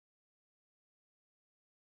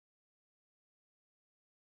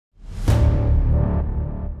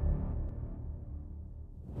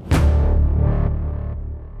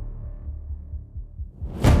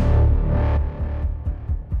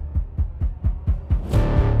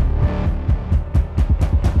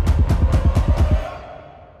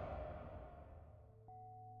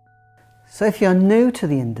So if you're new to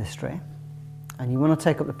the industry and you want to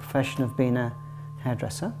take up the profession of being a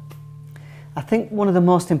hairdresser, I think one of the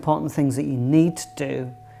most important things that you need to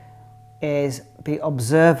do is be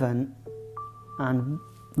observant and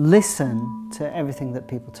listen to everything that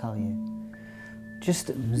people tell you. Just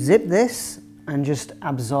zip this and just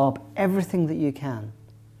absorb everything that you can.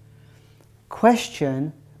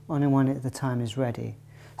 Question only when the time is ready.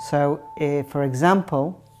 So if, for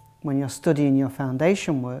example, when you're studying your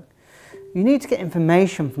foundation work, you need to get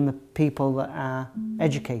information from the people that are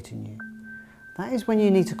educating you. That is when you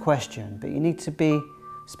need to question, but you need to be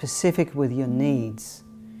specific with your needs.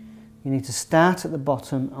 You need to start at the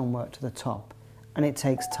bottom and work to the top, and it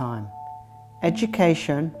takes time.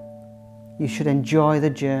 Education, you should enjoy the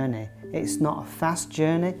journey. It's not a fast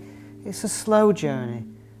journey, it's a slow journey.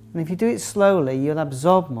 And if you do it slowly, you'll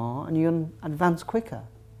absorb more and you'll advance quicker.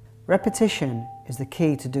 Repetition is the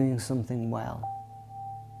key to doing something well.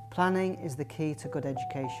 Planning is the key to good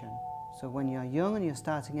education. So when you're young and you're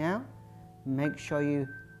starting out, make sure you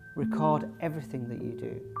record everything that you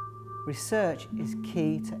do. Research is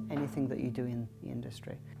key to anything that you do in the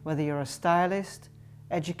industry. Whether you're a stylist,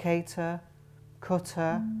 educator,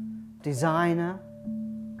 cutter, designer,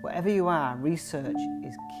 whatever you are, research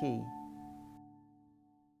is key.